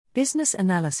Business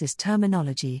Analysis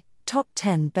Terminology, Top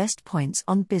 10 Best Points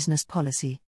on Business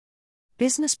Policy.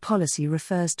 Business policy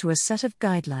refers to a set of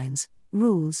guidelines,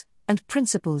 rules, and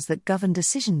principles that govern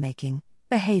decision-making,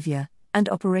 behavior, and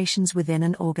operations within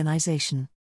an organization.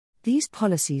 These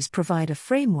policies provide a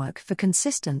framework for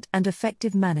consistent and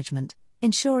effective management,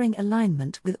 ensuring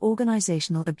alignment with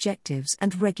organizational objectives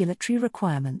and regulatory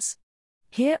requirements.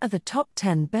 Here are the top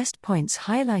 10 best points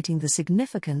highlighting the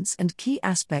significance and key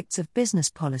aspects of business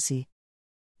policy.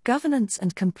 Governance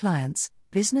and compliance.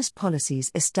 Business policies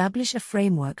establish a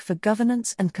framework for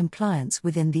governance and compliance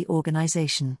within the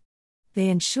organization. They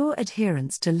ensure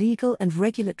adherence to legal and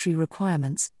regulatory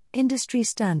requirements, industry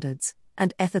standards,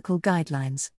 and ethical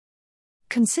guidelines.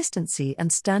 Consistency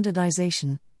and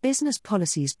standardization. Business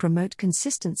policies promote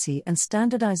consistency and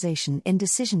standardization in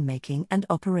decision-making and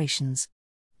operations.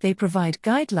 They provide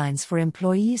guidelines for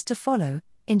employees to follow,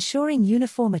 ensuring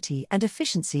uniformity and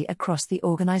efficiency across the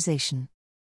organization.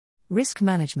 Risk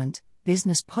management.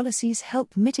 Business policies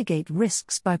help mitigate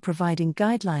risks by providing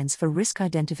guidelines for risk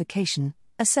identification,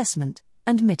 assessment,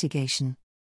 and mitigation.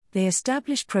 They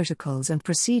establish protocols and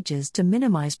procedures to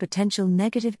minimize potential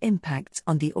negative impacts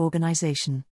on the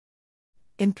organization.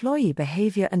 Employee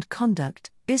behavior and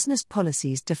conduct. Business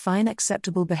policies define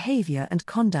acceptable behavior and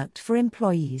conduct for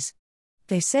employees.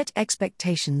 They set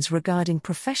expectations regarding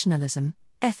professionalism,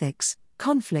 ethics,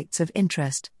 conflicts of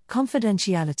interest,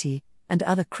 confidentiality, and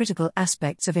other critical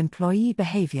aspects of employee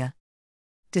behavior.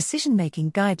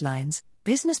 Decision-making guidelines.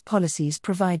 Business policies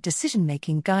provide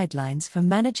decision-making guidelines for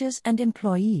managers and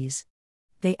employees.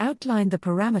 They outline the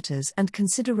parameters and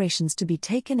considerations to be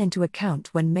taken into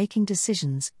account when making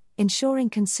decisions,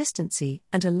 ensuring consistency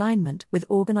and alignment with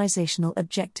organizational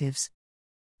objectives.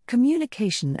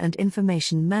 Communication and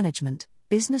information management.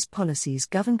 Business policies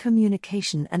govern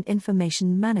communication and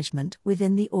information management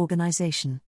within the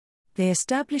organization. They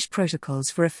establish protocols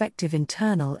for effective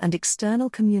internal and external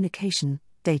communication,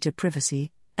 data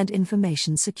privacy, and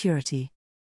information security.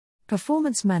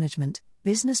 Performance management.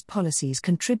 Business policies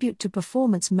contribute to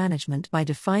performance management by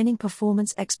defining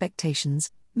performance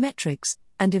expectations, metrics,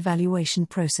 and evaluation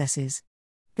processes.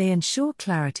 They ensure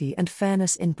clarity and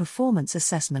fairness in performance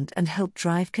assessment and help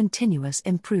drive continuous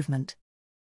improvement.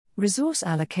 Resource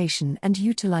allocation and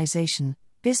utilization.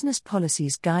 Business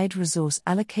policies guide resource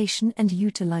allocation and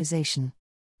utilization.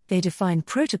 They define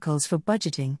protocols for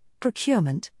budgeting,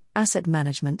 procurement, asset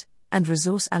management, and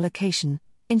resource allocation,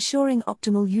 ensuring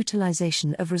optimal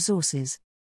utilization of resources.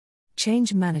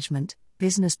 Change management.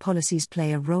 Business policies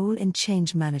play a role in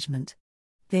change management.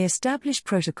 They establish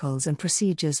protocols and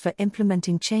procedures for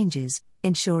implementing changes,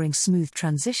 ensuring smooth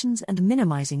transitions and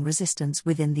minimizing resistance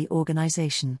within the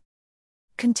organization.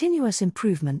 Continuous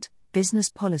improvement. Business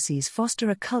policies foster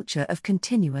a culture of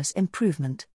continuous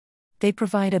improvement. They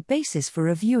provide a basis for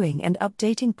reviewing and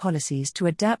updating policies to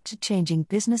adapt to changing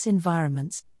business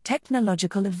environments,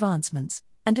 technological advancements,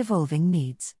 and evolving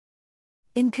needs.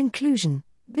 In conclusion,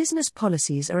 business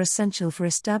policies are essential for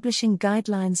establishing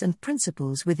guidelines and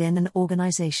principles within an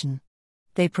organization.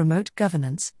 They promote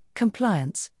governance,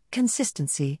 compliance,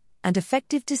 consistency, and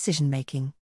effective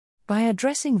decision-making. By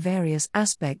addressing various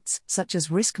aspects such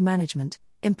as risk management,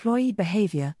 employee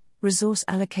behavior, resource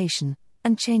allocation,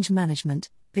 and change management,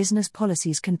 business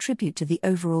policies contribute to the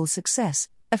overall success,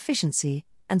 efficiency,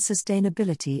 and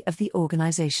sustainability of the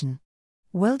organization.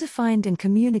 Well-defined and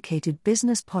communicated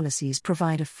business policies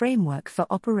provide a framework for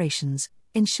operations,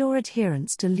 ensure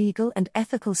adherence to legal and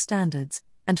ethical standards,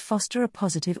 and foster a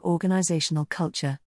positive organizational culture.